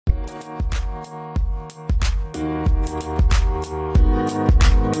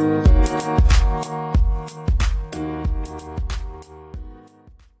Ooh,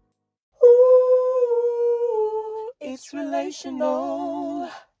 it's relational.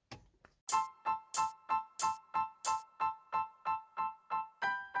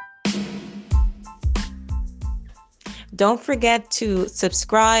 Don't forget to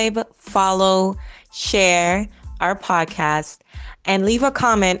subscribe, follow, share our podcast, and leave a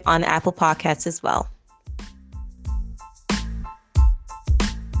comment on Apple Podcasts as well.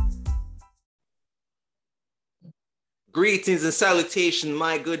 Greetings and salutation,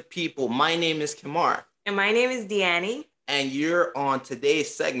 my good people. My name is Kamar. And my name is Deannie. And you're on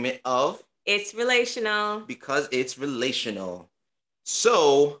today's segment of It's Relational. Because It's Relational.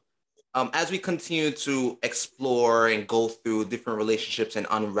 So, as we continue to explore and go through different relationships and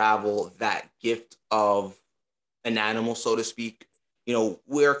unravel that gift of an animal, so to speak,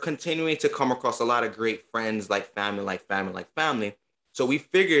 we're continuing to come across a lot of great friends, like family. So we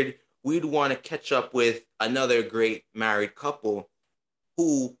figured we'd want to catch up with another great married couple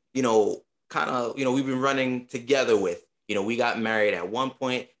who, we've been running together with. We got married at one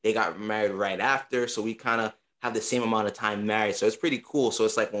point, they got married right after, so we kind of have the same amount of time married. So it's pretty cool. So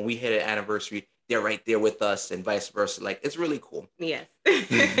it's like when we hit an anniversary, they're right there with us and vice versa. Like, it's really cool. Yes.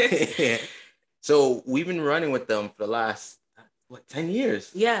 So we've been running with them for the last, 10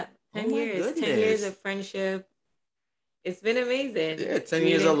 years? Yeah, 10 my years. goodness. 10 years of friendship. It's been amazing. Yeah, 10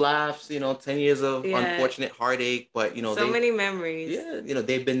 years of laughs, 10 years of unfortunate heartache, but, many memories. Yeah,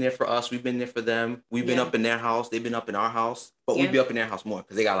 they've been there for us. We've been there for them. We've been up in their house. They've been up in our house, but we'd be up in their house more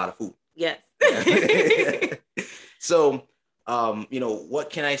because they got a lot of food. Yes. So, what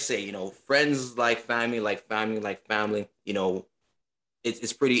can I say? Friends like family, like family.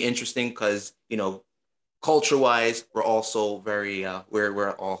 It's pretty interesting because, culture-wise, we're also very,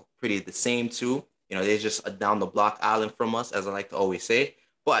 we're all pretty the same too. They're just a down the block island from us, as I like to always say.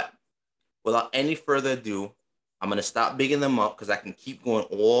 But without any further ado, I'm going to stop bigging them up because I can keep going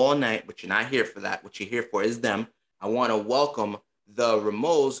all night, but you're not here for that. What you're here for is them. I want to welcome the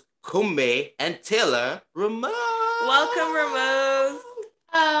Rameaus, Kumbe, and Taylor Rameaus. Welcome, Rameaus.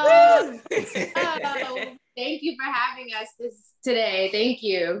 Oh, thank you for having us today. Thank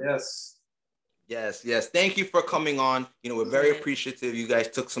you. Yes. Thank you for coming on. We're very appreciative. You guys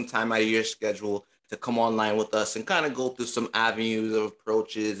took some time out of your schedule to come online with us and kind of go through some avenues of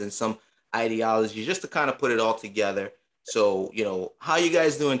approaches and some ideologies just to kind of put it all together. So, how you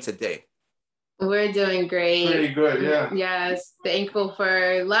guys doing today? We're doing great. Pretty good, yeah. Yes. Thankful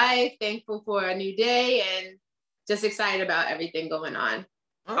for life, thankful for a new day, and just excited about everything going on.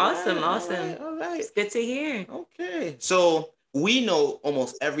 Awesome. All right. It's good to hear. Okay. So we know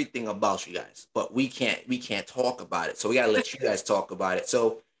almost everything about you guys, but we can't talk about it. So we gotta let you guys talk about it.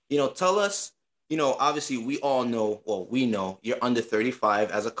 So, tell us, obviously we all know, we know you're under 35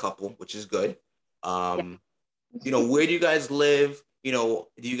 as a couple, which is good. Where do you guys live? Do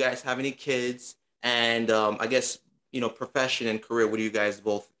you guys have any kids? And I guess, profession and career, what do you guys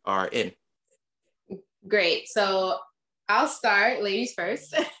both are in? Great. So I'll start, ladies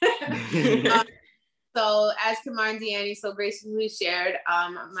first. So as Kamar and Deannie so graciously shared,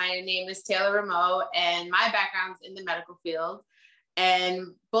 my name is Taylor Rameaus, and my background's in the medical field.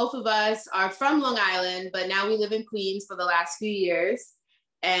 And both of us are from Long Island, but now we live in Queens for the last few years.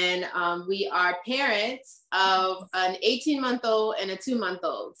 And we are parents of an 18-month-old and a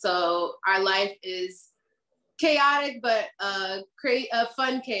 2-month-old. So our life is chaotic, but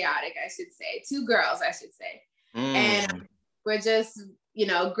fun chaotic, I should say. 2 girls, I should say. And we're just,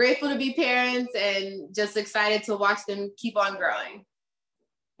 grateful to be parents and just excited to watch them keep on growing.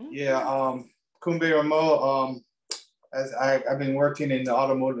 Yeah, Kumbe Rameaus, as I've been working in the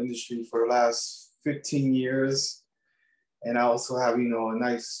automotive industry for the last 15 years. And I also have, a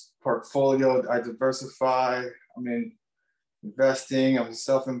nice portfolio. I diversify. I'm in investing. I'm in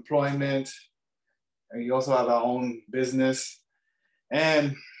self-employment. And we also have our own business.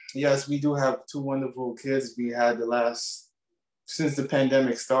 And yes, we do have 2 wonderful kids. We had since the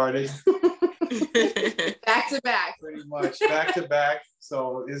pandemic started. Back to back. Pretty much back to back.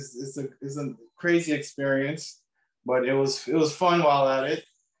 So it's a crazy experience, but it was fun while at it.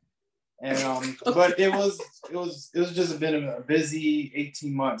 And but it was just been a busy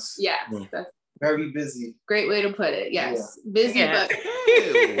 18 months. Yes. That's very busy. Great way to put it. Yes. Yeah. Busy, but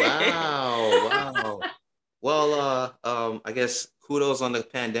Hey, wow. Well, I guess kudos on the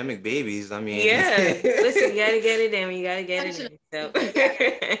pandemic babies. I mean, listen, you gotta get it in. You gotta get it in. So.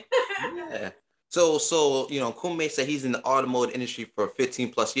 Yeah. So Kumbe said he's in the automotive industry for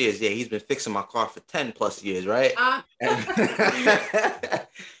 15 plus years. Yeah, he's been fixing my car for 10 plus years, right?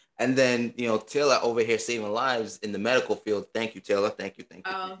 And then, Taylor over here saving lives in the medical field. Thank you, Taylor. Thank you. Thank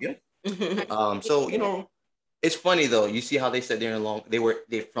you. Thank you. So, it's funny though. You see how they said they're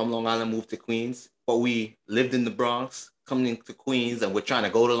from Long Island, moved to Queens, but we lived in the Bronx, coming to Queens, and we're trying to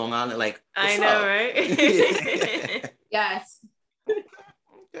go to Long Island. Like, I know, right? Yes.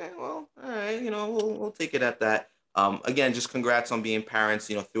 Okay, well, all right. We'll take it at that. Again, just congrats on being parents.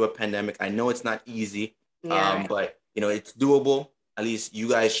 Through a pandemic. I know it's not easy. Yeah. But it's doable. At least you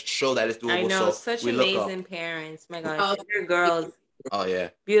guys show that it's doable. I know, so such we look amazing up. parents. My gosh, they're girls. Oh yeah,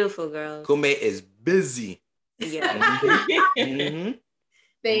 beautiful girls. Kume is busy. Yeah. Mm-hmm.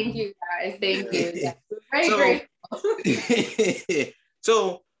 Thank you guys. Thank you. Yeah. Very grateful.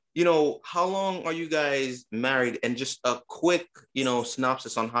 So, how long are you guys married? And just a quick,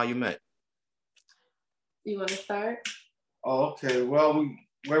 synopsis on how you met. You want to start? Oh, okay. Well,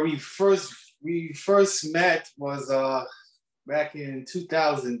 we first met was back in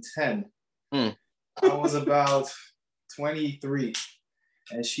 2010. I was about 23,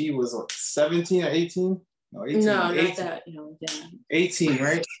 and she was 17 or 18. No, 18. No, 18. not that. No, yeah. 18,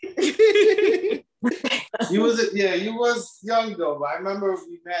 right? You was young though. But I remember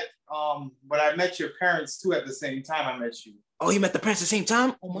we met. But I met your parents too at the same time. I met you. Oh, you met the parents at the same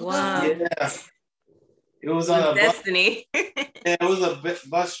time? Oh my God. Yeah. It was on a destiny. It was a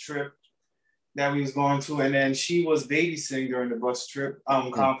bus trip that we was going to, and then she was babysitting during the bus trip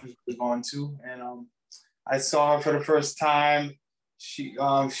conference we was going to, and I saw her for the first time. She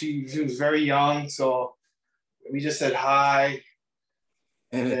was very young, so we just said hi,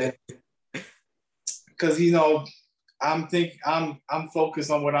 because I'm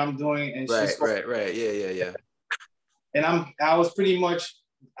focused on what I'm doing, and right, yeah. And I pretty much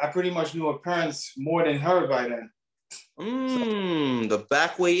knew her parents more than her by then. The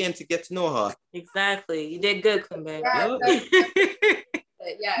back way in to get to know her. Exactly. You did good, Kumbe.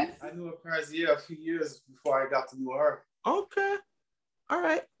 Yes. I knew her parents a few years before I got to know her. Okay. All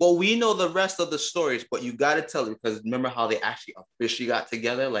right. Well, we know the rest of the stories, but you got to tell it, because remember how they actually officially got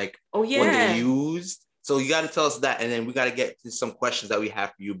together? Like, what they used? So you got to tell us that, and then we got to get to some questions that we have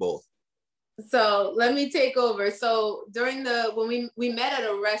for you both. So let me take over. So during when we met at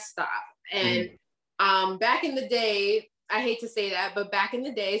a rest stop, and back in the day, I hate to say that, but back in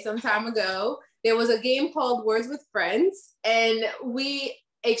the day, some time ago, there was a game called Words with Friends, and we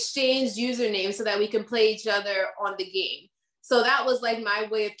exchanged usernames so that we can play each other on the game. So that was like my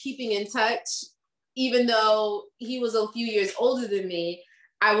way of keeping in touch. Even though he was a few years older than me,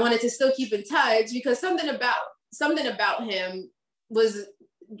 I wanted to still keep in touch because something about him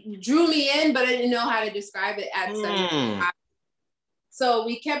drew me in, but I didn't know how to describe it at 17. So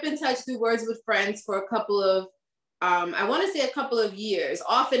we kept in touch through Words with Friends for a couple of, I want to say a couple of years,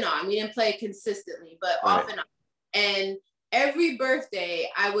 off and on. We didn't play consistently, but off and on. And every birthday,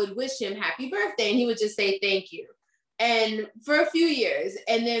 I would wish him happy birthday, and he would just say thank you. And for a few years,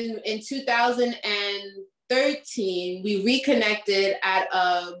 and then in 2013, we reconnected at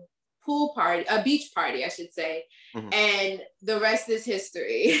a beach party, I should say. And the rest is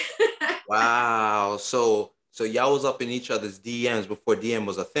history. Wow. So y'all was up in each other's DMs before DM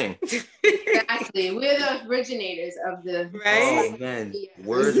was a thing. Exactly. We're the originators of the Oh man.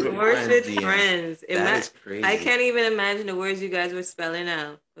 Words with friends. That is crazy. I can't even imagine the words you guys were spelling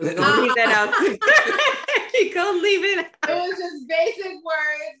out. We're gonna leave that out. You gonna leave it out. It was just basic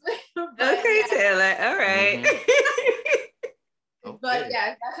words. Okay, Taylor. All right. But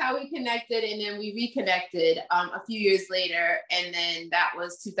yeah, that's how we connected, and then we reconnected a few years later, and then that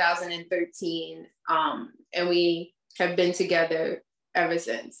was 2013, and we have been together ever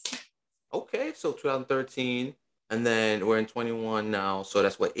since. Okay, so 2013, and then we're in 21 now, so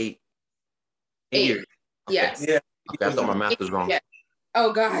that's what, eight years? Okay. Yes. Yeah. Okay, I thought my math was wrong. Yeah.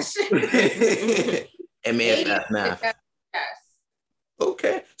 Oh gosh. MAF math. Yes.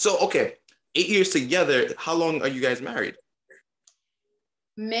 Okay, so 8 years together. How long are you guys married?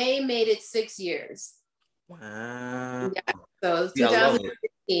 May made it 6 years. Wow. Yeah. So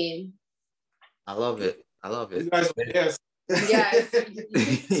 2015. I love it. You guys were there. Yes.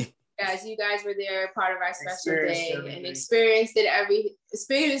 Yes, you guys were there, part of our special day, and experienced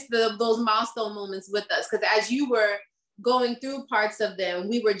those milestone moments with us. Because as you were going through parts of them,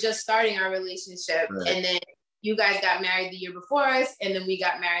 we were just starting our relationship, and then you guys got married the year before us, and then we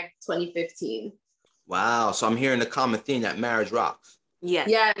got married 2015. Wow. So I'm hearing the common theme that marriage rocks. Yes.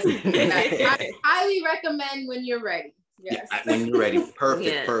 I highly recommend when you're ready. Yes. Yeah, when you're ready.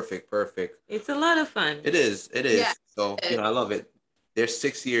 Perfect. It's a lot of fun. It is. Yeah. So, I love it. There's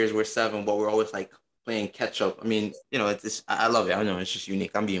 6 years, we're 7, but we're always like playing catch up. I mean, I love it. I know it's just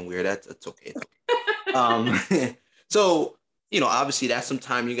unique. I'm being weird. It's okay. So obviously that's some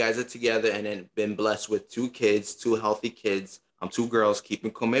time you guys are together and then been blessed with 2 kids, 2 healthy kids, 2 girls,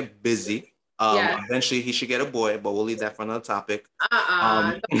 keeping Kume busy. Yes. Eventually he should get a boy, but we'll leave that for another topic.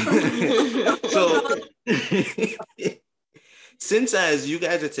 Uh-uh. So since as you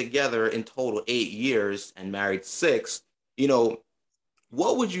guys are together in total 8 years and married 6,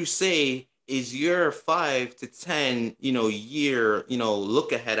 what would you say is your 5 to 10, year,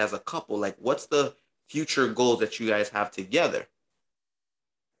 look ahead as a couple? Like, what's the future goals that you guys have together?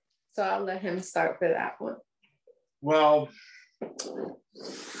 So I'll let him start for that one. Well,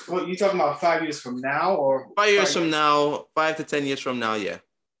 you talking about 5 years from now, or 5 years from now, 5 to 10 years from now? Yeah.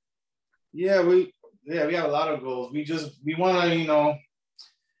 Yeah, we have a lot of goals. We want to,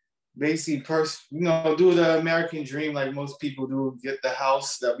 basically, do the American dream like most people do. Get the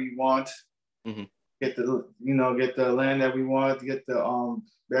house that we want. Mm-hmm. Get the land that we want. Get the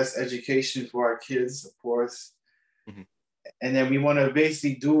best education for our kids, of course. Mm-hmm. And then we want to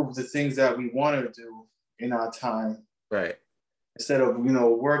basically do the things that we want to do in our time. Right. Instead of,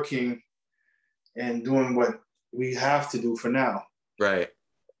 working and doing what we have to do for now. Right.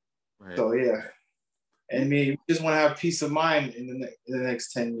 So, yeah. And we just want to have peace of mind in the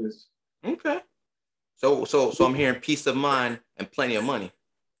next 10 years. Okay. So I'm hearing peace of mind and plenty of money.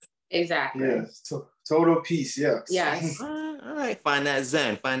 Exactly. Yes. Total peace. Yes. Yes. All right. Find that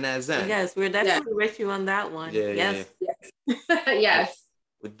zen. Yes, we're definitely with you on that one. Yeah, yes. Yes.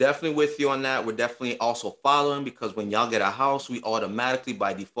 We're definitely with you on that. We're definitely also following, because when y'all get a house, we automatically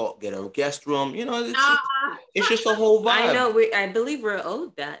by default get a guest room. It's just a whole vibe. I know. I believe we're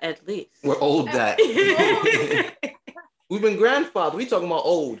owed that at least. We're owed that. We've been grandfathered. We talking about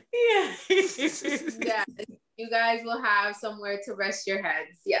old. Yeah. Yeah. You guys will have somewhere to rest your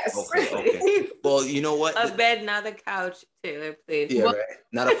heads. Yes. Okay. Well, you know what? A bed, not a couch, Taylor, please. Yeah, right.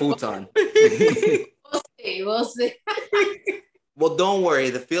 Not a futon. We'll see. Well, don't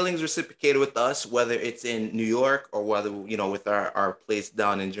worry. The feeling's reciprocated with us, whether it's in New York or whether, with our place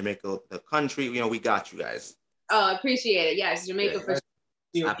down in Jamaica, the country. We got you guys. Oh, I appreciate it. Yes, Jamaica for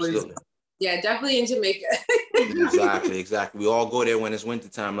sure. Absolutely. Yeah, definitely in Jamaica. Exactly. We all go there when it's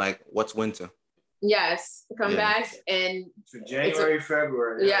wintertime. Like, what's winter? Yes, come back and for January,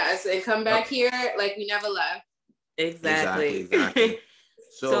 February. Yes, and come back here like we never left. Exactly.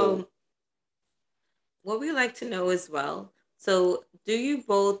 So what we like to know as well. So do you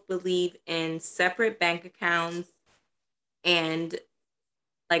both believe in separate bank accounts and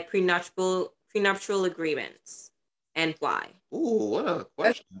like prenuptial agreements, and why? Ooh, what a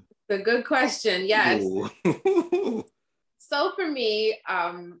question. That's a good question. Yes. So for me,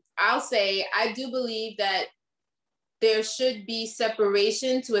 I'll say I do believe that there should be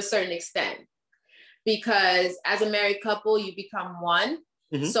separation to a certain extent, because as a married couple, you become one.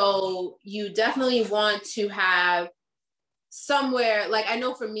 Mm-hmm. So you definitely want to have somewhere, like I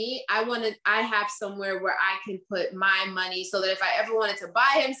know for me, I have somewhere where I can put my money so that if I ever wanted to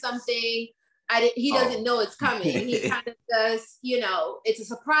buy him something, he doesn't know it's coming. He kind of does, it's a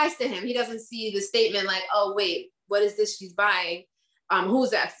surprise to him. He doesn't see the statement like, oh, wait, what is this she's buying? Who's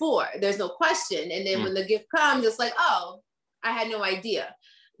that for? There's no question. And then when the gift comes, it's like, oh, I had no idea.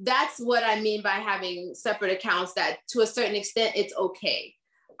 That's what I mean by having separate accounts, that to a certain extent, it's okay.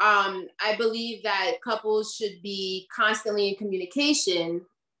 I believe that couples should be constantly in communication,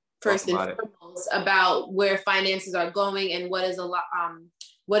 first and foremost, about where finances are going and what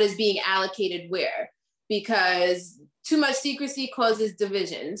is being allocated where, because too much secrecy causes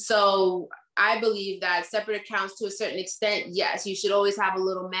division. So I believe that separate accounts to a certain extent, yes, you should always have a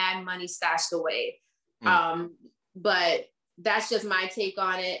little mad money stashed away. But that's just my take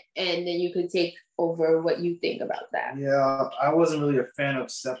on it. And then you can take over what you think about that. Yeah, I wasn't really a fan of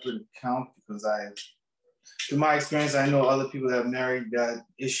separate account because through my experience, I know other people that have married got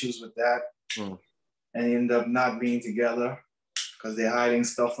issues with that and end up not being together because they're hiding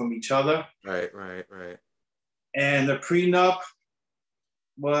stuff from each other. Right. And the prenup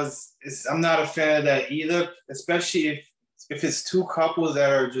I'm not a fan of that either, especially if it's two couples that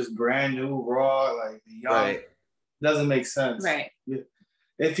are just brand new, raw, like young. Right. Doesn't make sense. Right.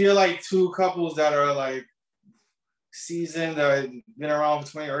 If you're like two couples that are like seasoned, been around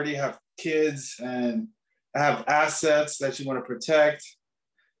for 20, already have kids and have assets that you want to protect,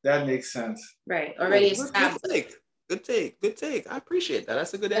 that makes sense. Right. Already established. Good take. I appreciate that.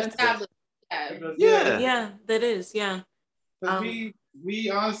 That's a good answer. Yeah, that is. Yeah.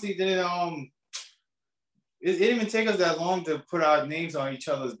 We honestly didn't. It didn't even take us that long to put our names on each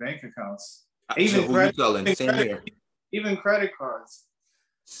other's bank accounts. Even credit cards.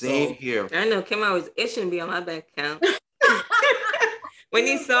 Same here. I know Kim, I was itching to be on my bank account. When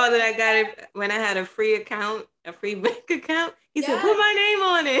he saw that I got it, when I had a free account, a free bank account, he said, Yes. "Put my name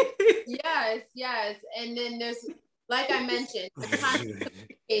on it." Yes. And then there's, like I mentioned, the constant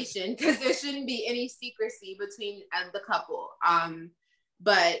communication, because there shouldn't be any secrecy between the couple.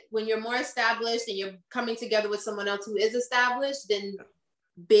 But when you're more established and you're coming together with someone else who is established, then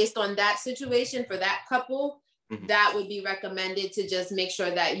based on that situation for that couple, that would be recommended to just make sure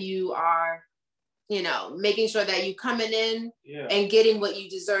that you are, making sure that you coming in and getting what you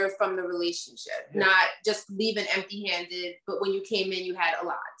deserve from the relationship, not just leaving empty-handed, but when you came in, you had a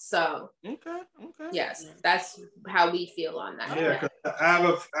lot. So, okay. Yes, that's how we feel on that. Yeah, because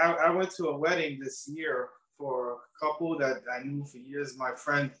I went to a wedding this year for a couple that I knew for years.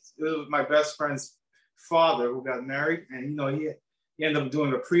 It was my best friend's father who got married, and he ended up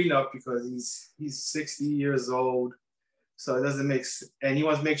doing a prenup because he's 60 years old, so it doesn't make sense, and he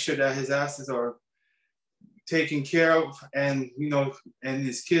wants to make sure that his assets are taken care of, and and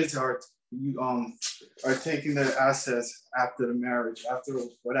his kids are taking their assets after the marriage, after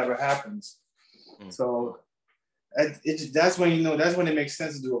whatever happens. So that's when it makes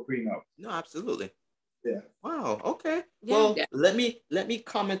sense to do a prenup. No, absolutely. Yeah. Wow. Okay. Yeah. Well, let me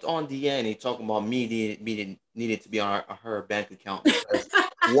comment on Deanne talking about me needing to be on her bank account. Because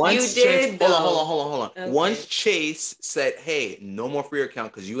once You did, though. Hold on. Okay. Once Chase said, "Hey, no more free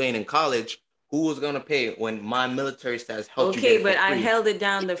account because you ain't in college," who was gonna pay when my military status helped you get it for but I free? held it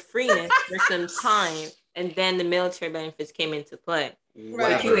down the freeness for some time, and then the military benefits came into play.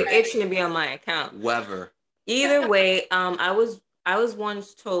 But you were itching to be on my account. Weather. Either way, I was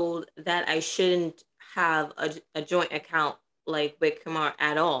once told that I shouldn't have a joint account like with Kamar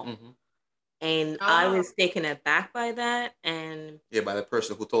at all. And I was taken aback by that, and by the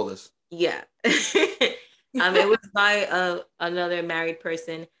person who told us. Yeah. It was by another married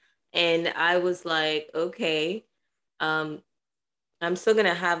person, and I was like, okay, I'm still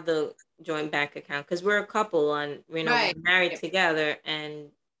gonna have the joint bank account because we're a couple and we're married together,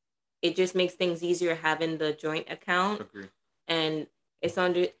 and it just makes things easier having the joint account. Agree. And it's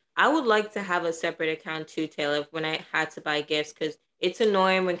under. I would like to have a separate account too, Taylor, when I had to buy gifts, because it's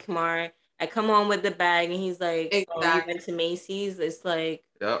annoying when I come home with the bag and he's like, "Oh, you went to Macy's." It's like,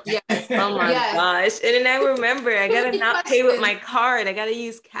 Yes. oh my gosh. And then I remember I gotta not pay with my card. I gotta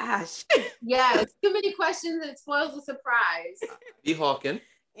use cash. Yes, too many questions. It spoils the surprise. Be hawking.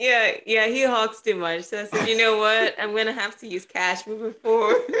 Yeah, he hawks too much. So I said, you know what? I'm gonna have to use cash moving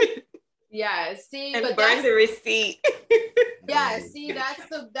forward. Yeah, see, and but burn the receipt. Yeah, see, that's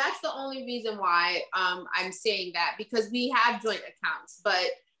the only reason why I'm saying that, because we have joint accounts, but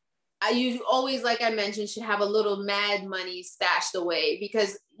you always, like I mentioned, should have a little mad money stashed away,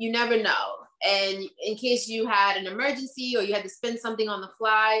 because you never know. And in case you had an emergency or you had to spend something on the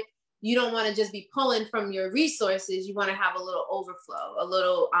fly, you don't want to just be pulling from your resources. You want to have a little overflow, a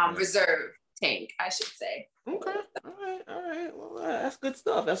little reserve tank, I should say. Okay. All right. Well, that's good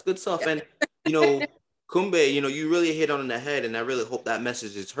stuff. And, Kumbe, you really hit on the head, and I really hope that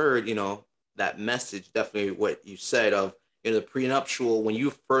message is heard. That message, definitely what you said of, the prenuptial, when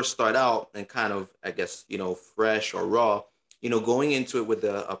you first start out and kind of, I guess, fresh or raw, going into it with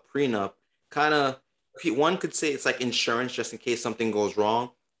a prenup, kind of, one could say it's like insurance just in case something goes wrong,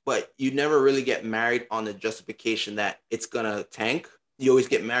 but you never really get married on the justification that it's going to tank. You always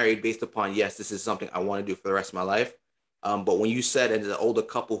get married based upon, yes, this is something I want to do for the rest of my life. But when you said as an older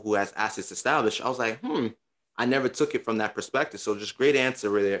couple who has assets established, I was like, I never took it from that perspective. So just great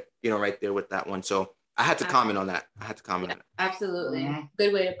answer right there, right there with that one. So I had to comment on that. Absolutely.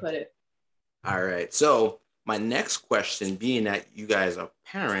 Good way to put it. All right. So my next question, being that you guys are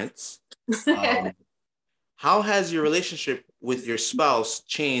parents, how has your relationship with your spouse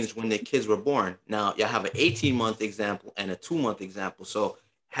changed when the kids were born? Now, you have an 18-month example and a 2-month example. So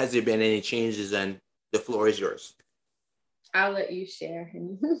has there been any changes? And the floor is yours. I'll let you share.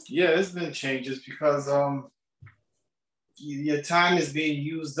 Yeah, there's been changes because your time is being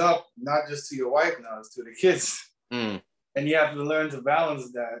used up, not just to your wife now, it's to the kids. And you have to learn to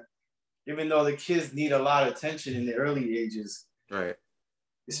balance that, even though the kids need a lot of attention in the early ages. Right.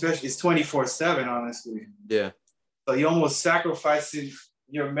 Especially, it's 24/7, honestly. Yeah. So you're almost sacrificing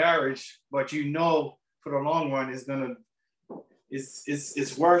your marriage, but for the long run it's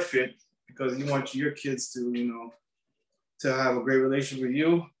worth it, because you want your kids to have a great relationship with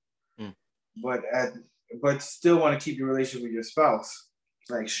you, but still want to keep your relationship with your spouse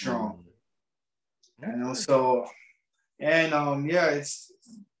like strong. So, and it's,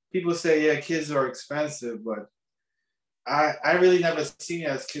 people say, kids are expensive, but I really never seen it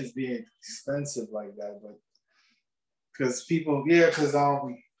as kids being expensive like that, but because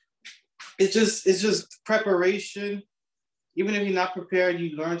it's just preparation even if you're not prepared,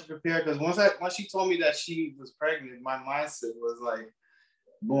 you learn to prepare. Because once she told me that she was pregnant, my mindset was like,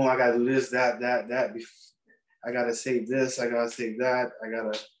 boom, I gotta do this, that. I gotta save this, I gotta save that, I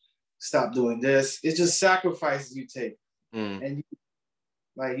gotta stop doing this. It's just sacrifices you take. And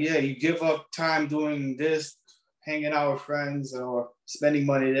you give up time doing this, hanging out with friends or spending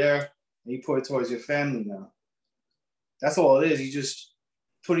money there, and you put it towards your family now. That's all it is. You just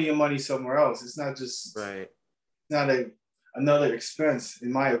putting your money somewhere else. It's not just not another expense,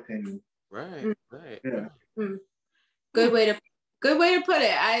 in my opinion. Right. Yeah. Good way to put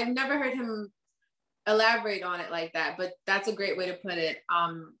it. I've never heard him elaborate on it like that, but that's a great way to put it.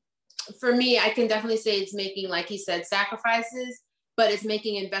 For me, I can definitely say it's making, like he said, sacrifices, but it's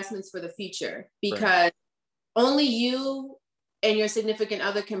making investments for the future, because only you and your significant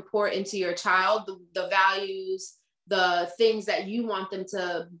other can pour into your child the values, the things that you want them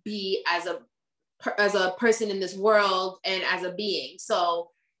to be as a person in this world and as a being. So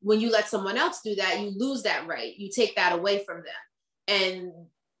when you let someone else do that, you lose that right. You take that away from them. And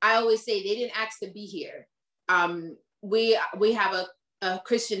I always say they didn't ask to be here. We have a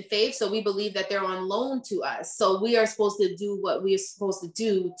Christian faith, so we believe that they're on loan to us. So we are supposed to do what we're supposed to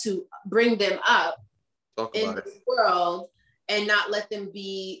do to bring them up in this world and not let them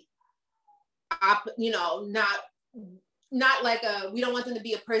be, not like we don't want them to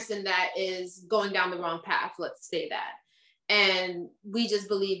be a person that is going down the wrong path, let's say that. And we just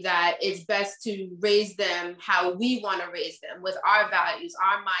believe that it's best to raise them how we want to raise them, with our values,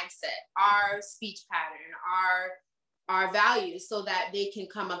 our mindset, our speech pattern, our values, so that they can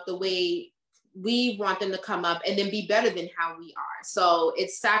come up the way we want them to come up and then be better than how we are. So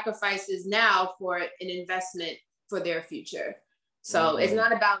it's sacrifices now for an investment for their future. So it's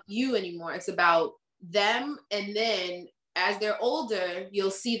not about you anymore. It's about them. And then as they're older,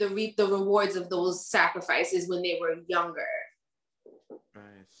 you'll see reap the rewards of those sacrifices when they were younger.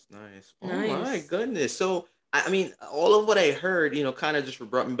 Nice. Oh my goodness. So, I mean, all of what I heard, kind of just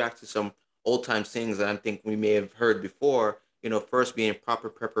brought me back to some old time things that I think we may have heard before. First being proper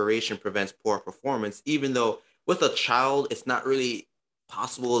preparation prevents poor performance, even though with a child, it's not really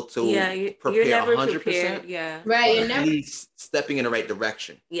possible to prepare 100%. Yeah. Right. You're at least stepping in the right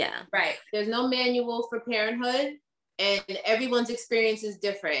direction. Yeah. Right. There's no manual for parenthood, and everyone's experience is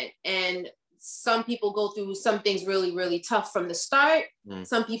different. And some people go through some things really, really tough from the start.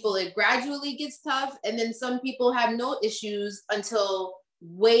 Some people, it gradually gets tough. And then some people have no issues until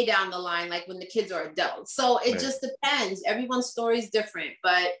way down the line, like when the kids are adults. So it just depends. Everyone's story is different.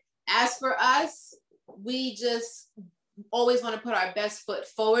 But as for us, we just always want to put our best foot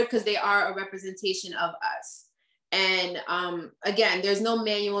forward, because they are a representation of us. And again, there's no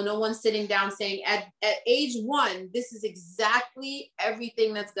manual, no one sitting down saying at age 1, this is exactly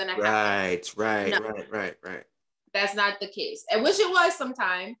everything that's going to happen. Right. That's not the case. I wish it was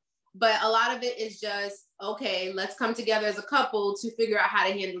sometime, but a lot of it is just, okay, let's come together as a couple to figure out how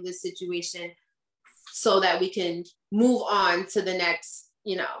to handle this situation so that we can move on to the next,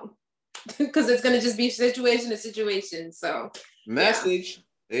 because it's going to just be situation to situation. So message. Yeah.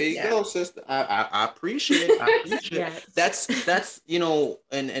 There you go, sister. I appreciate it. Yes. That's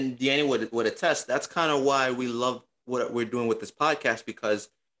and Deanna would attest. That's kind of why we love what we're doing with this podcast, because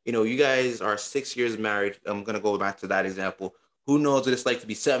you guys are 6 years married. I'm gonna go back to that example. Who knows what it's like to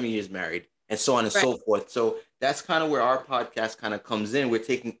be 7 years married, and so on and so forth. So that's kind of where our podcast kind of comes in. We're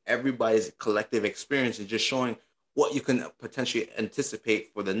taking everybody's collective experience and just showing what you can potentially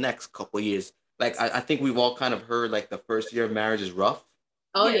anticipate for the next couple of years. Like I think we've all kind of heard like the first year of marriage is rough.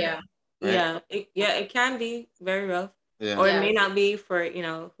 Oh yeah. Right? It can be very rough. Yeah. Or it may not be for,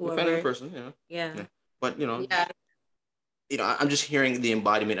 whoever. Depending on the person, Yeah. But I'm just hearing the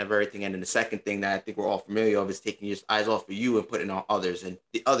embodiment of everything. And then the second thing that I think we're all familiar of is taking your eyes off of you and putting on others. And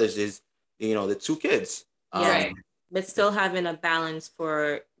the others is, the 2 kids. Right. But still having a balance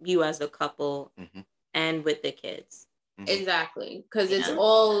for you as a couple and with the kids. Exactly. Because it's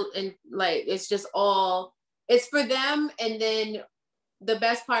all it's for them. And then the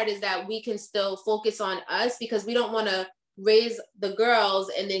best part is that we can still focus on us, because we don't want to raise the girls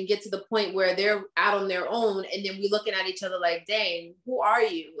and then get to the point where they're out on their own and then we looking at each other like, dang, who are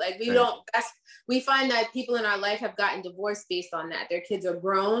you? Like we find that people in our life have gotten divorced based on that. Their kids are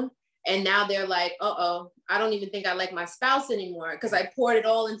grown and now they're like, I don't even think I like my spouse anymore because I poured it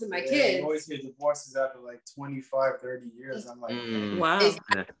all into my kids. You always hear divorces after like 25, 30 years. I'm like, wow.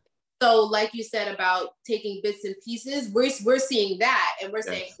 So like you said about taking bits and pieces, we're seeing that and we're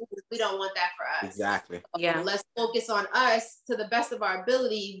saying, we don't want that for us. Exactly. So let's focus on us to the best of our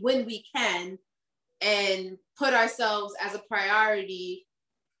ability when we can and put ourselves as a priority,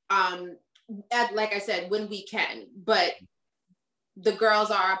 like I said, when we can. But the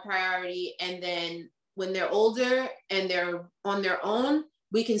girls are our priority. And then when they're older and they're on their own,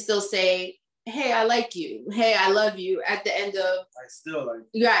 we can still say, hey, I like you. Hey, I love you. At the end of, I still like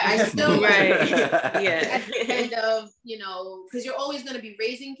you. right, I still like Right. you. Yeah. At the end of, you know, because you're always going to be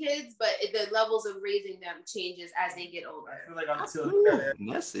raising kids, but the levels of raising them changes as they get older. I feel like until Ooh,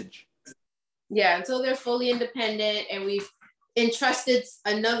 message. Yeah, until they're fully independent and we've entrusted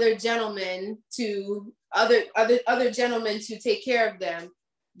another gentleman to other gentlemen to take care of them,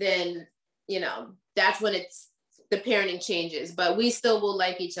 then, you know, that's when the parenting changes. But we still will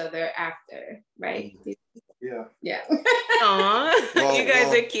like each other after, right? Yeah. Yeah. Aw, Well, you guys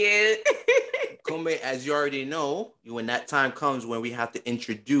well. are cute. Kumbe, as you already know, when that time comes when we have to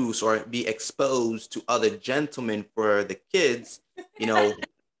introduce or be exposed to other gentlemen for the kids, you know,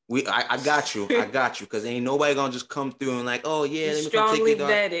 I got you, because ain't nobody gonna just come through and like, oh yeah, let me come take Strongly your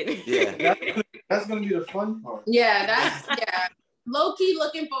daughter. vetted. Yeah. That's gonna be the fun part. Yeah, yeah. Low key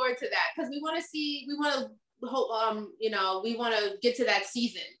looking forward to that because we want to we want to get to that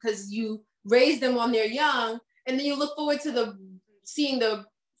season because you raise them when they're young and then you look forward to seeing the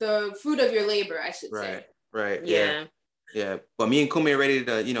fruit of your labor, I should say. Right. Yeah. Yeah. But me and Kumbe are ready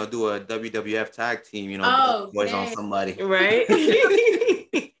to, you know, do a WWF tag team, you know, Oh, boys dang. on somebody. Right?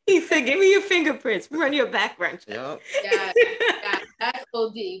 He said, give me your fingerprints. Run your background check. Yep. Yeah, that's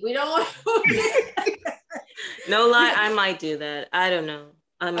OD. We don't want No lie, I might do that. I don't know.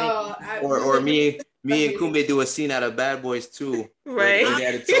 Or me and Kumbe do a scene out of Bad Boys 2. Right. Where they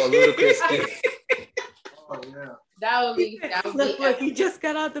had to tell Ludacris. Oh yeah. That would be Look, he just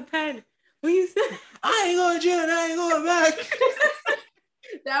got out the pen. What you say? I ain't going to jail. I ain't going back.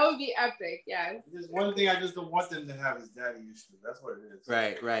 that would be epic. Yes. There's one thing I just don't want them to have is daddy issues. That's what it is.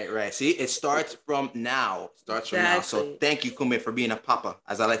 Right. See, it starts from now. So Exactly. thank you, Kumbe, for being a papa,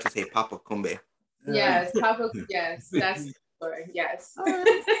 as I like to say, Papa Kumbe. Yes, Papa. Yes, that's the story. Yes. All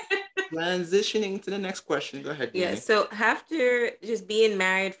right. Transitioning to the next question. Go ahead, Danny. Yeah. So after just being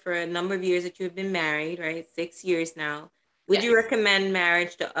married for a number of years that you've been married, right? 6 years now. Would you recommend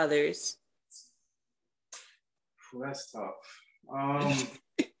marriage to others? That's tough.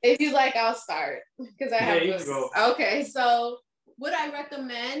 If you like, I'll start because I have. you can go. Okay, so would I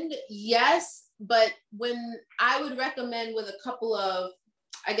recommend? Yes, but when I would recommend with a couple of,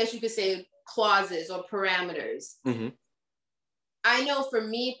 I guess you could say, clauses or parameters. Mm-hmm. I know for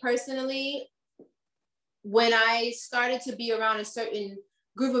me personally, when I started to be around a certain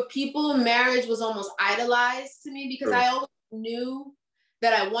group of people, marriage was almost idolized to me because I always knew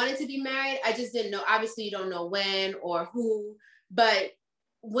that I wanted to be married. I just didn't know. Obviously, you don't know when or who, but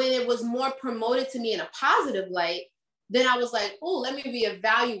when it was more promoted to me in a positive light, then I was like, oh, let me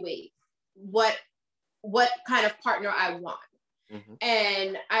reevaluate what kind of partner I want. Mm-hmm.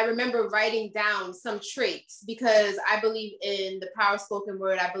 And I remember writing down some traits because I believe in the power of spoken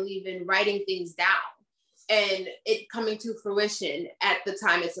word. I believe in writing things down and it coming to fruition at the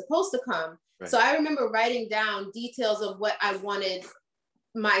time it's supposed to come. Right. So I remember writing down details of what I wanted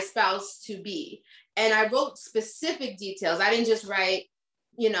my spouse to be. And I wrote specific details. I didn't just write,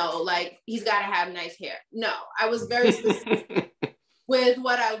 like he's got to have nice hair. No, I was very specific with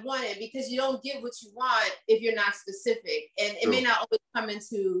what I wanted because you don't get what you want if you're not specific. And it may not always come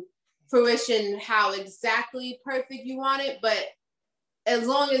into fruition how exactly perfect you want it, but as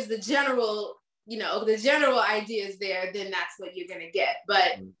long as the general idea is there, then that's what you're going to get.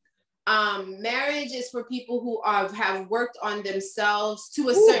 But marriage is for people who have worked on themselves to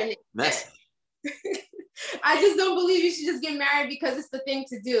a certain extent. I just don't believe you should just get married because it's the thing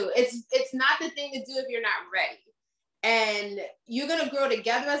to do. It's not the thing to do if you're not ready. And you're going to grow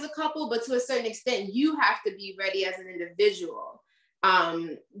together as a couple, but to a certain extent, you have to be ready as an individual.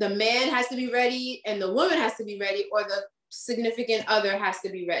 The man has to be ready and the woman has to be ready, or the significant other has to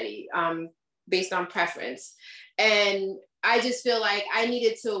be ready based on preference. And I just feel like I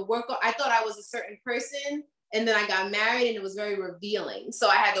needed to work on, I thought I was a certain person and then I got married and it was very revealing. So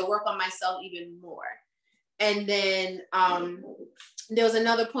I had to work on myself even more. And then there was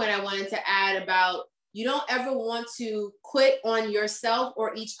another point I wanted to add about you don't ever want to quit on yourself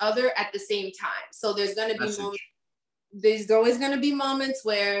or each other at the same time. So there's going to be moments, there's always going to be moments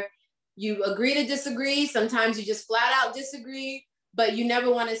where you agree to disagree. Sometimes you just flat out disagree, but you never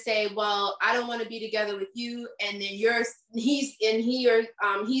want to say, well, I don't want to be together with you. And then he's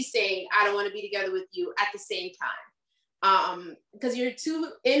saying, I don't want to be together with you at the same time. Because you're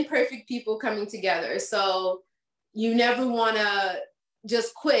two imperfect people coming together. So you never want to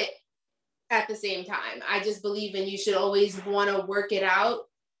just quit at the same time. I just believe you should always want to work it out,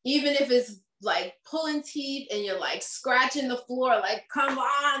 even if it's like pulling teeth and you're like scratching the floor, like, come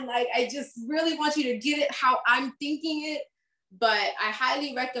on, like, I just really want you to get it how I'm thinking it. but I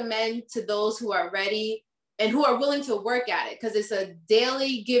highly recommend to those who are ready and who are willing to work at it, because it's a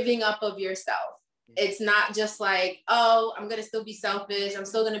daily giving up of yourself. It's not just like, oh, I'm going to still be selfish. I'm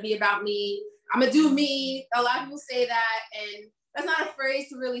still going to be about me. I'm going to do me. A lot of people say that. And that's not a phrase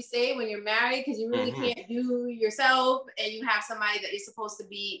to really say when you're married, because you really can't do yourself and you have somebody that you're supposed to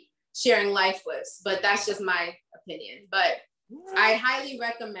be sharing life with. But that's just my opinion. But I highly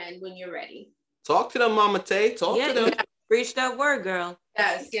recommend when you're ready. Talk to them, Mama Tay. Talk to them. Yeah. Preach that word, girl.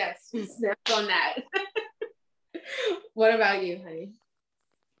 Yes. Snap on that. What about you, honey?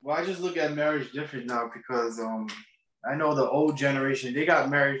 Well, I just look at marriage different now because I know the old generation, they got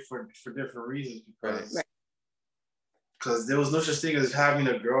married for different reasons, because there was no such thing as having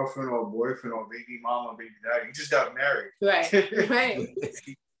a girlfriend or a boyfriend or baby mama or baby daddy. You just got married. Right.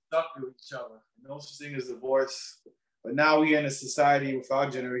 You stuck with each other. No such thing as divorce. But now we're in a society with our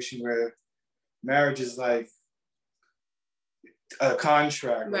generation where marriage is like a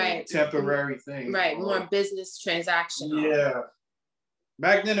contract, a temporary thing. Right, more business transactional. Yeah.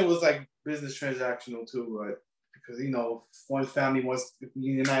 Back then it was like business transactional too, but because, one family wants to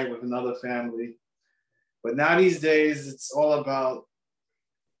unite with another family. But now these days it's all about,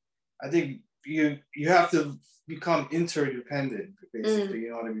 I think you have to become interdependent, basically,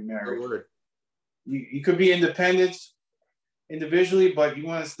 in order to be married. You could be independent individually, but you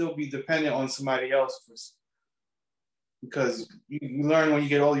want to still be dependent on somebody else because you learn when you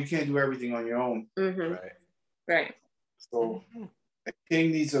get old, you can't do everything on your own. Right. So a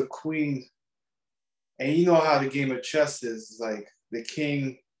king needs a queen, and you know how the game of chess is. Like the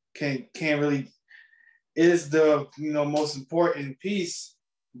king can't really is the most important piece,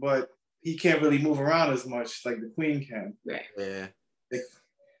 but he can't really move around as much like the queen can. Right. Yeah.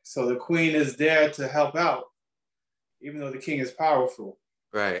 So the queen is there to help out, even though the king is powerful.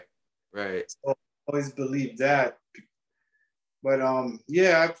 Right. So I always believe that. But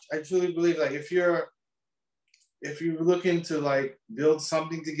I truly believe like if you're looking to like build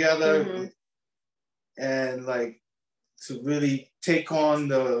something together and like to really take on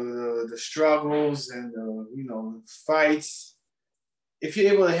the struggles and the fights, if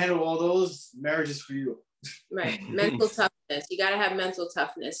you're able to handle all those, marriage is for you. Right. Mental toughness. You gotta have mental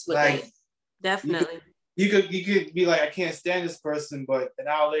toughness with like, it. Definitely. You could be like, I can't stand this person, but an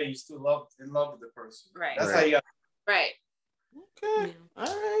hour later you still in love with the person. Right. That's how you got. Right. Okay. All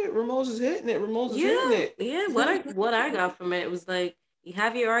right. Rameaus is hitting it. Yeah. What I got from it was like, you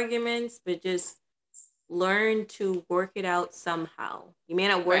have your arguments, but just learn to work it out somehow. You may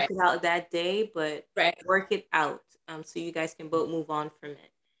not work it out that day, but work it out so you guys can both move on from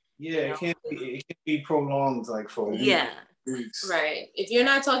it. Yeah, it can't be prolonged like for a week. Yeah. Weeks. Right. If you're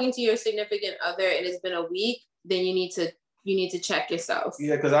not talking to your significant other and it's been a week, then you need to check yourself.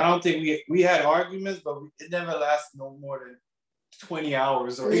 Yeah, because I don't think we had arguments, but it never lasted no more than 20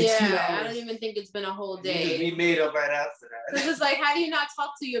 hours or 18 hours. I don't even think it's been a whole day. We made up right after that. Because it's like, how do you not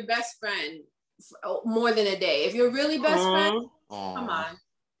talk to your best friend more than a day? If you're really best friend, come on.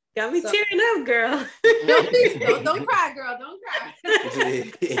 Got me tearing up, girl. Don't cry, girl. Don't cry.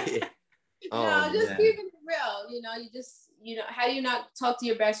 Just keeping it real. How do you not talk to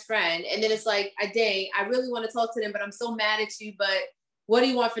your best friend? And then it's like, dang, I really want to talk to them, but I'm so mad at you, but what do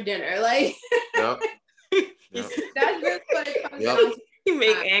you want for dinner? Like, that's really what it comes down to. You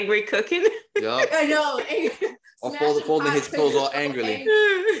make angry cooking. Yep. I know. Or folding his clothes all angrily.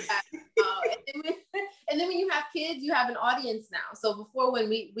 And then when you have kids, you have an audience now. So before, when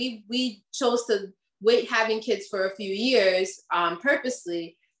we chose to wait having kids for a few years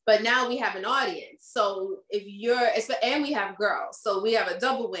purposely, but now we have an audience. So and we have girls, so we have a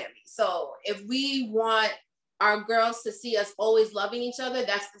double whammy. So if we want our girls to see us always loving each other,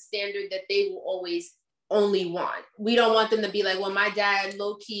 that's the standard that they will always only want. We don't want them to be like, well, my dad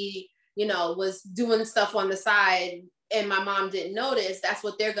low-key, was doing stuff on the side and my mom didn't notice. That's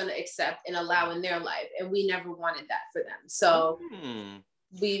what they're going to accept and allow in their life. And we never wanted that for them. So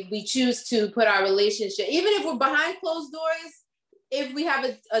we choose to put our relationship, even if we're behind closed doors, if we have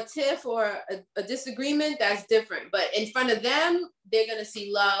a tiff or a disagreement, that's different. But in front of them, they're going to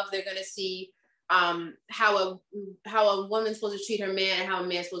see love. They're going to see how a woman's supposed to treat her man and how a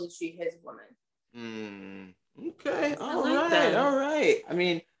man's supposed to treat his woman. Okay. All that. right. I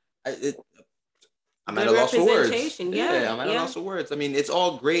mean, I'm at a loss for words. Yeah, I'm at a loss for words. I mean, it's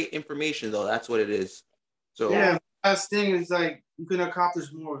all great information, though. That's what it is. So last thing is like you can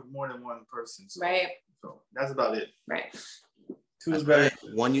accomplish more with more than one person. So, right. So that's about it. Right. Two is better.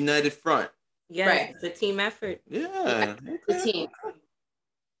 One united front. Yeah, it's a team effort. Yeah. Okay. The team.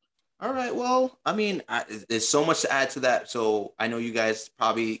 All right. Well, I mean, there's so much to add to that. So I know you guys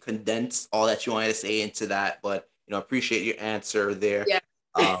probably condensed all that you wanted to say into that, but appreciate your answer there. Yeah.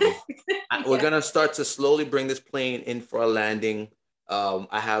 We're gonna start to slowly bring this plane in for a landing.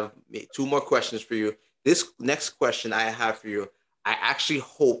 I have 2 more questions for you. This next question I have for you, I actually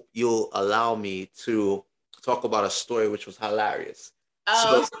hope you'll allow me to talk about a story which was hilarious.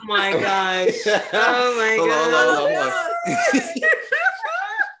 Oh, Oh my gosh. Oh my Hold gosh. on.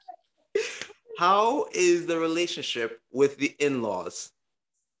 How is the relationship with the in-laws?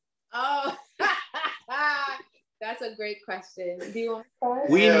 oh. That's a great question. Do you want to start?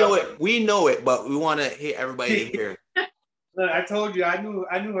 We know it, but we want to hear everybody hear it. Look, I told you I knew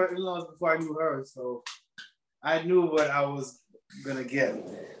her in-laws before I knew her, so I knew what I was gonna get,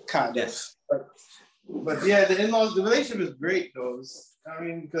 kind Yes. of. But yeah, the in-laws, the relationship is great, though.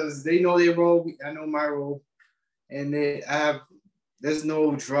 Because they know their role, I know my role, and there's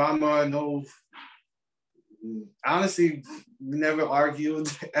no drama, honestly, we never argued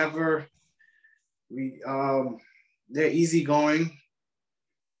ever. They're easygoing,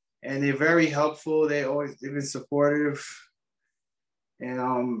 and they're very helpful. They've been supportive,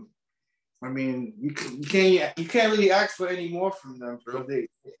 and you can't really ask for any more from them. Because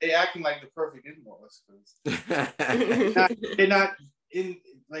they acting like the perfect in-laws. They're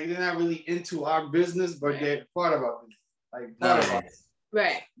not really into our business, but they're part of our business.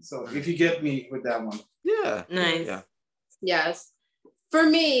 Right. So if you get me with that one. Yeah. Nice. Yeah. Yes. For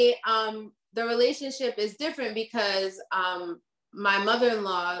me, the relationship is different because my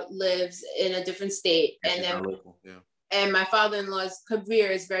mother-in-law lives in a different state, and my father-in-law's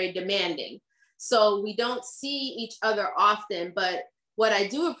career is very demanding. So we don't see each other often, but what I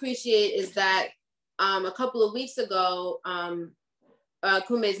do appreciate is that a couple of weeks ago,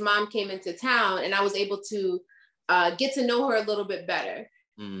 Kume's mom came into town, and I was able to get to know her a little bit better.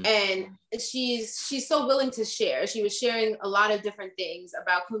 And she's so willing to share. She was sharing a lot of different things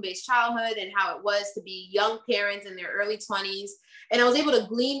about Kume's childhood and how it was to be young parents in their early 20s. And I was able to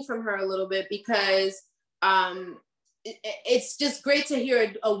glean from her a little bit because it's just great to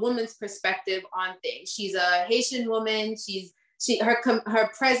hear a woman's perspective on things. She's a Haitian woman. Her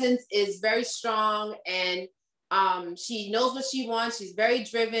presence is very strong, and she knows what she wants. She's very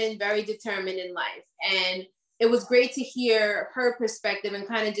driven, very determined in life. And it was great to hear her perspective and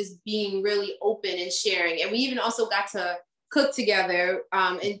kind of just being really open and sharing. And we even also got to cook together.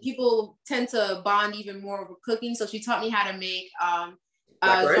 And people tend to bond even more over cooking. So she taught me how to make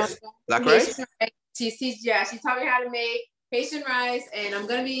Black rice? She taught me how to make Haitian rice, and I'm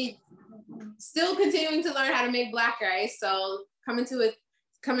gonna be still continuing to learn how to make black rice. So coming to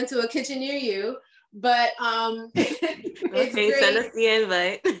a kitchen near you. But it's Okay, great. send us the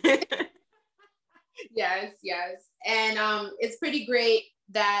invite. Yes. And it's pretty great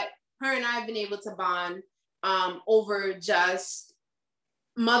that her and I have been able to bond over just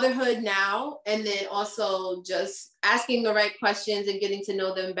motherhood now, and then also just asking the right questions and getting to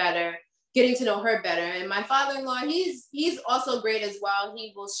know them better, getting to know her better. And my father-in-law, he's also great as well.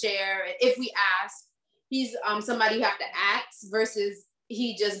 He will share if we ask. He's somebody you have to ask versus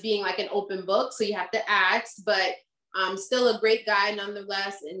he just being like an open book. So you have to ask, but still a great guy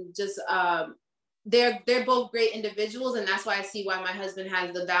nonetheless. And just they're both great individuals, and that's why I see why my husband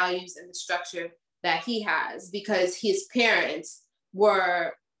has the values and the structure that he has, because his parents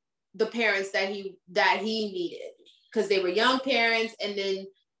were the parents that he needed, because they were young parents, and then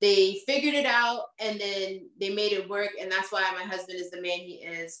they figured it out, and then they made it work, and that's why my husband is the man he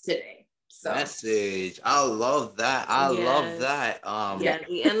is today. So Message. I love that. Love that. Yeah,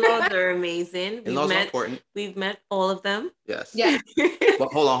 the in-laws are amazing. In-laws are important. We've met all of them. Yes. Yeah. But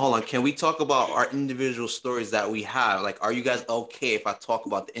hold on. Can we talk about our individual stories that we have? Like, are you guys okay if I talk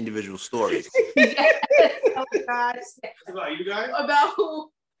about the individual stories? Yes. Oh gosh. About you guys? About who?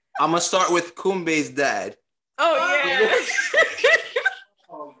 I'm gonna start with Kumbe's dad. Oh yeah.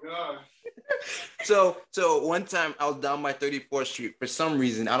 Oh god. So one time I was down by 34th Street for some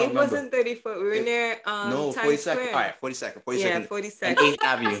reason. I don't remember. It wasn't 34th. We were near no, Times 42nd. Square. All right, 42nd. 42nd. Yeah, 42nd. And 8th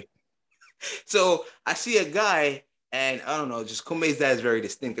Avenue. So I see a guy, and I don't know, just Kumbe's dad is very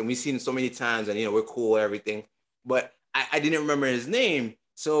distinct, and we've seen him so many times, and we're cool, everything. But I didn't remember his name.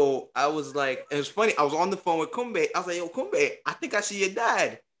 So I was like, it was funny. I was on the phone with Kumbe. I was like, yo, Kumbe, I think I see your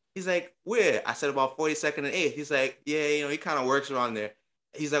dad. He's like, where? I said about 42nd and 8th. He's like, yeah, he kind of works around there.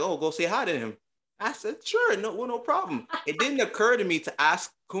 He's like, oh, go say hi to him. I said, sure, no problem. It didn't occur to me to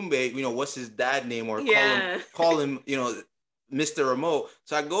ask Kumbe, what's his dad name, or call him, Mr. Remote.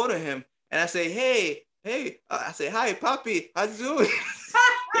 So I go to him and I say, hey, I say, hi, Papi, how's you doing?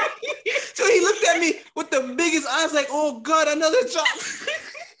 So he looked at me with the biggest eyes, like, oh God, another job.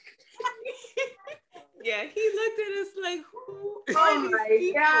 Yeah, he looked at us like, who? Oh Oh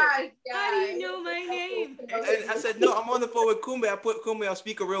my gosh, How do you know my name? And I said, no, I'm on the phone with Kumbe. I put Kumbe on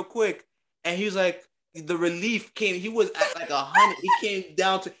speaker real quick. And he was like, the relief came. He was at like 100. He came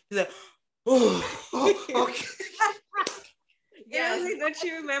down to, he's like, oh, okay. Yeah, I was like, don't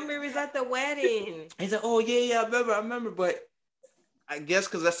you remember? It was at the wedding. He's like, oh, yeah, I remember. But I guess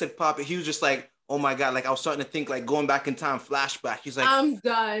because I said pop it, he was just like, oh my God. Like I was starting to think like going back in time, flashback. He's like, I'm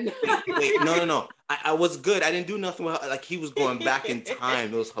done. wait, no. I was good. I didn't do nothing with her. Like he was going back in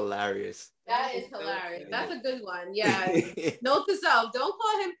time. It was hilarious. That is hilarious. That's a good one. Yeah. Note to self: don't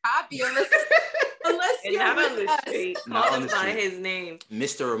call him Poppy unless And you're not on with the us. street. Not Call on him the by street. his name.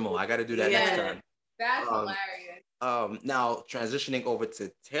 Mr. Ramo. I got to do that next time. That's hilarious. Now transitioning over to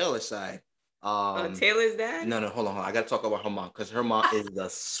Taylor's side. Taylor's dad? No, hold on. I got to talk about her mom because her mom is the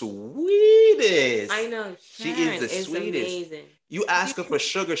sweetest. I know. She is the sweetest. Amazing. You ask her for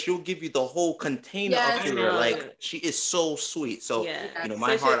sugar, she'll give you the whole container of sugar. I know. Like she is so sweet. So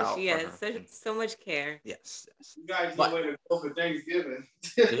my Such heart out she for has her. so much care. Yes. You guys know where to go for Thanksgiving.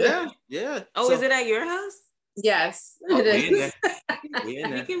 Yeah. Oh, is it at your house? Yes, Oh, it is. we in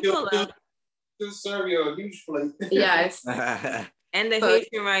You there. can pull up. Just serve you a huge plate. Yes. And the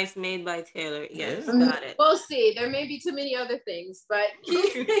Haitian rice made by Taylor. Yes, got it. We'll see. There may be too many other things, but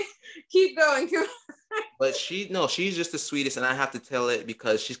keep going. But she's just the sweetest, and I have to tell it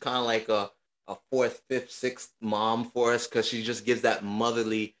because she's kind of like a fourth, fifth, sixth mom for us because she just gives that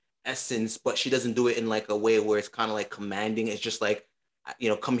motherly essence, but she doesn't do it in like a way where it's kind of like commanding. It's just like,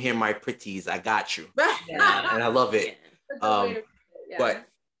 come here, my pretties, I got you, and I love it. But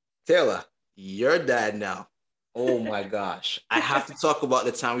Taylor, your dad now. Oh my gosh. I have to talk about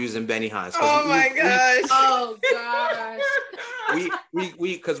the time we was in Benihana's. Oh my gosh. Oh gosh.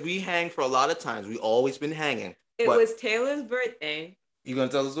 Because we hang for a lot of times. We always been hanging. It was Taylor's birthday. You gonna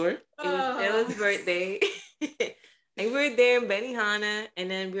tell the story? It was Taylor's birthday. And we were there in Benihana,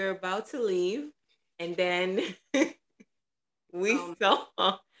 and then we were about to leave. And then we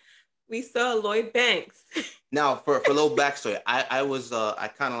saw Lloyd Banks. Now, for a little backstory, I was I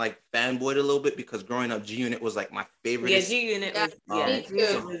kind of like fanboyed a little bit because growing up, G Unit was like my favorite. Yeah, G Unit was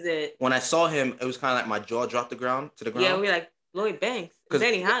was it. When I saw him, it was kind of like my jaw dropped to the ground. Yeah, we were like Lloyd Banks,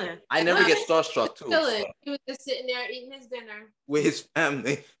 Benihana. I never get starstruck too. He was just sitting there eating his dinner with his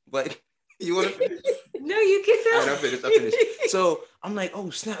family. But you want to finish? No, you can. I finished. So I'm like, oh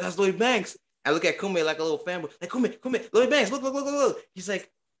snap, that's Lloyd Banks. I look at Kume like a little fanboy, like Kume, Lloyd Banks, look. He's like.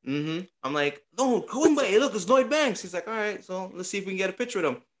 I'm like, no, Kumbe, look, it's Lloyd Banks. He's like, all right, so let's see if we can get a picture of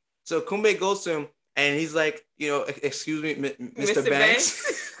him. So Kumbe goes to him and he's like, excuse me, Mr. Banks.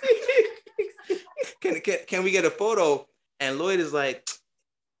 can we get a photo? And Lloyd is like,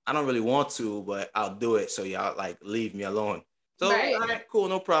 I don't really want to, but I'll do it. So y'all like leave me alone. So all right, cool,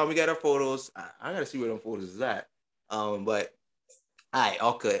 no problem. We got our photos. I gotta see where them photos is at. But all right,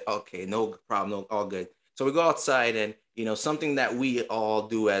 all good. Okay, no problem, no, all good. So we go outside and something that we all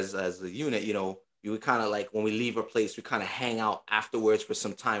do as a unit, you kind of like when we leave a place, we kind of hang out afterwards for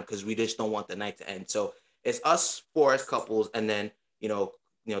some time because we just don't want the night to end. So it's us four as couples, and then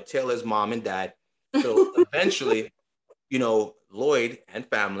Taylor's mom and dad. So eventually, Lloyd and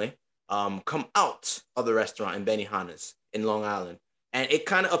family come out of the restaurant in Benihana's in Long Island, and it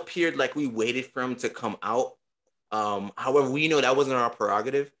kind of appeared like we waited for him to come out. However, we know that wasn't our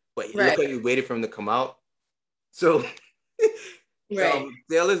prerogative, but it looked like we waited for him to come out. So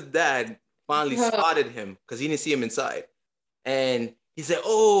Taylor's dad finally spotted him because he didn't see him inside. And he said,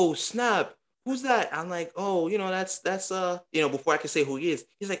 oh, snap. Who's that? I'm like, oh, that's before I can say who he is.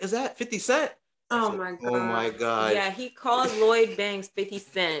 He's like, is that 50 Cent? Oh my God. Yeah, he called Lloyd Banks 50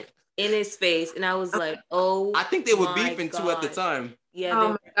 Cent in his face. And I was like, oh, I think they were beefing too at the time. Yeah. Oh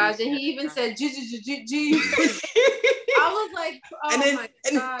my gosh. And he even said, G. I was like, oh my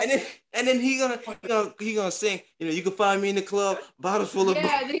God. And then he gonna sing, you can find me in the club, bottles full of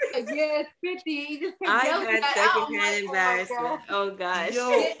it's 50. He just I had secondhand embarrassment. Oh gosh. Yo.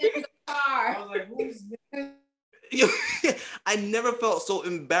 Get in the car. I was like, who's this? I never felt so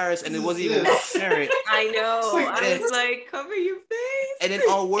embarrassed, and it wasn't even my parent. I know. I was like, cover your face. And then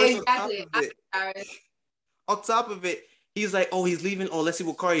on words exactly. on top of it, he's like, oh, he's leaving. Oh, let's see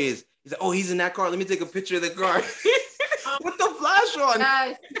what car he is. He's like, oh, he's in that car. Let me take a picture of the car. With the flash on.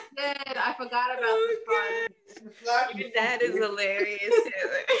 Yes, he did. I forgot about this part. Your dad is hilarious.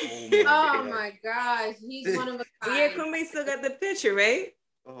 Oh my gosh. He's one of a kind. Yeah, Kumbe still got the picture, right?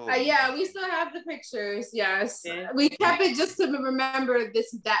 Yeah, we still have the pictures. Yes. Yeah. We kept it just to remember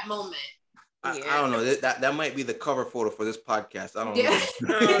that moment. I don't know. That might be the cover photo for this podcast. I don't know.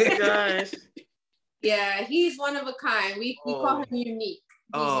 Oh gosh. Yeah, he's one of a kind. We call him unique.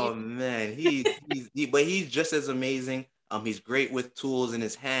 Man, but he's just as amazing. He's great with tools in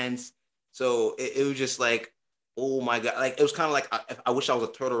his hands. So it was just like, oh my God. Like, it was kind of like, I wish I was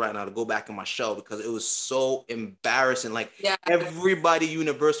a turtle right now to go back in my shell because it was so embarrassing. Like, everybody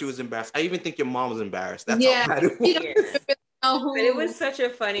university was embarrassed. I even think your mom was embarrassed. That's how bad it was. Yes. But it was such a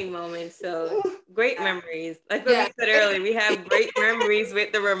funny moment. So great memories. Like what we said earlier, we have great memories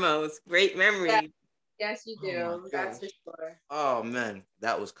with the Rameaus. Great memories. Yes, you do. Oh That's for sure. Oh man,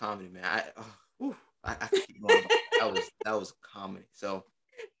 that was comedy, man. I keep going. That was comedy. So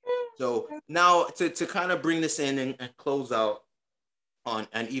now to kind of bring this in and close out on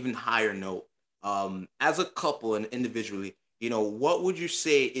an even higher note, as a couple and individually, what would you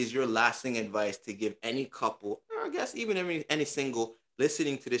say is your lasting advice to give any couple, or I guess even any single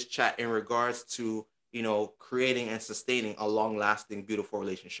listening to this chat in regards to, creating and sustaining a long lasting, beautiful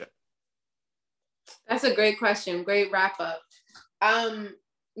relationship? That's a great question. Great wrap up.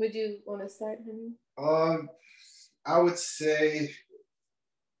 Would you want to start, honey? I would say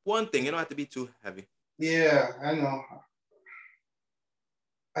one thing. You don't have to be too heavy. Yeah, I know.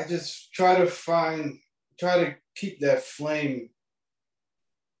 I just try to keep that flame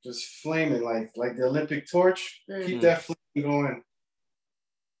just flaming like the Olympic torch. Keep that flame going.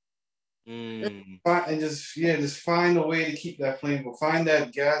 And just find a way to keep that flame going. Find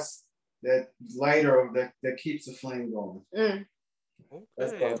that gas, that lighter that keeps the flame going.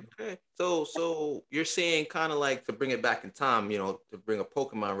 Okay. So you're saying kind of like, to bring it back in time, to bring a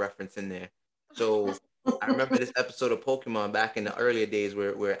Pokemon reference in there. So I remember this episode of Pokemon back in the earlier days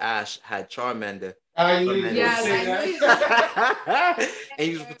where Ash had Charmander. I knew you would say that. And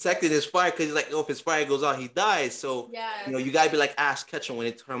he was protecting his fire because he's like, if his fire goes out, he dies. So you gotta be like Ash Ketchum when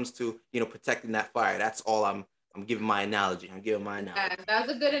it comes to protecting that fire. That's all I'm giving my analogy. Yeah, that's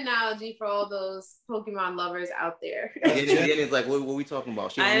a good analogy for all those Pokemon lovers out there. Jenny's like, what are we talking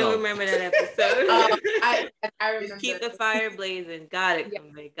about? I don't remember that episode. I remember. Just keep the fire blazing. Got it,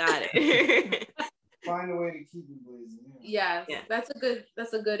 Kumbe. Got it. Find a way to keep it blazing. Yes, that's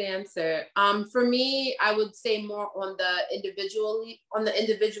a good answer. For me, I would say more on the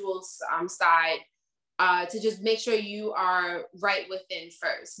individual's side, to just make sure you are right within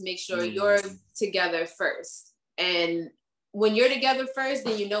first. Make sure you're together first. And when you're together first,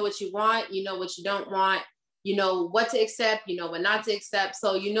 then you know what you want, you know what you don't want, you know what to accept, you know what not to accept.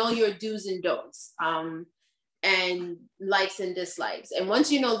 So you know your do's and don'ts, and likes and dislikes. And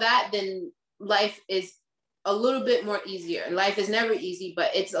once you know that, then life is a little bit more easier. Life is never easy,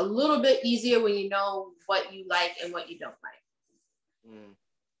 but it's a little bit easier when you know what you like and what you don't like.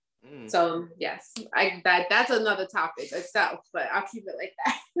 So yes, that's another topic itself, but I'll keep it like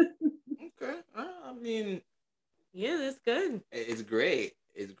that. Okay. I mean, yeah, that's good. It's great.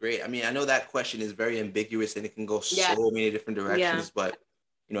 I mean, I know that question is very ambiguous and it can go so many different directions, but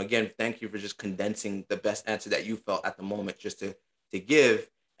again, thank you for just condensing the best answer that you felt at the moment just to give.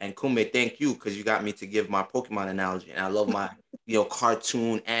 And Kumbe, thank you, because you got me to give my Pokemon analogy. And I love my,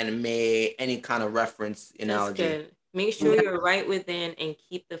 cartoon, anime, any kind of reference analogy. That's good. Make sure you're right within and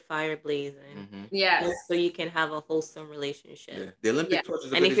keep the fire blazing. Yes. So you can have a wholesome relationship. Yeah. The Olympic torch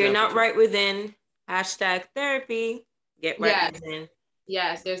is a And good if you're not example, right within, #therapy, get right within.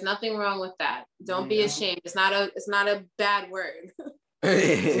 Yes, there's nothing wrong with that. Don't be ashamed. It's not a bad word.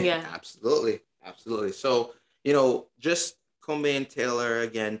 Absolutely. So, just Kumbe and Taylor,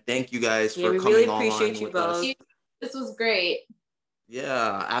 again, thank you guys for coming really on appreciate you with both. us. This was great.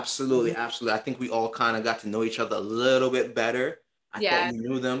 Yeah, absolutely. I think we all kind of got to know each other a little bit better. I thought we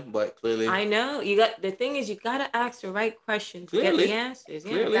knew them, but clearly. I know. The thing is, you got to ask the right questions to get the answers.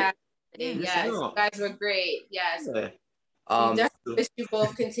 Clearly. Yes, you guys were great. Yes. Yeah. We definitely wish you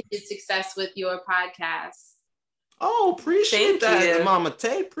both continued success with your podcast. Oh, appreciate that, Mama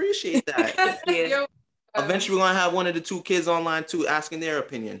Tay. Appreciate that. Thank you. Eventually, we're going to have one of the two kids online, too, asking their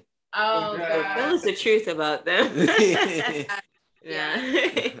opinion. Oh, God. Tell us the truth about them. Yeah.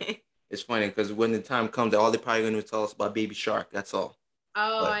 It's funny, because when the time comes, all they're probably going to tell us about Baby Shark. That's all.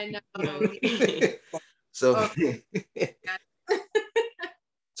 Oh, but, I know. So,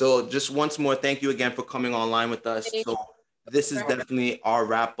 so just once more, thank you again for coming online with us. So this is definitely our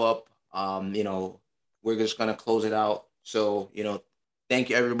wrap up. We're just going to close it out. So, thank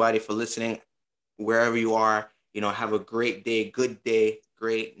you everybody for listening. Wherever you are, have a great day, good day,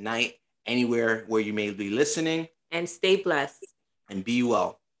 great night, anywhere where you may be listening. And stay blessed. And be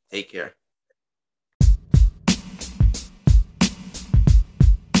well. Take care.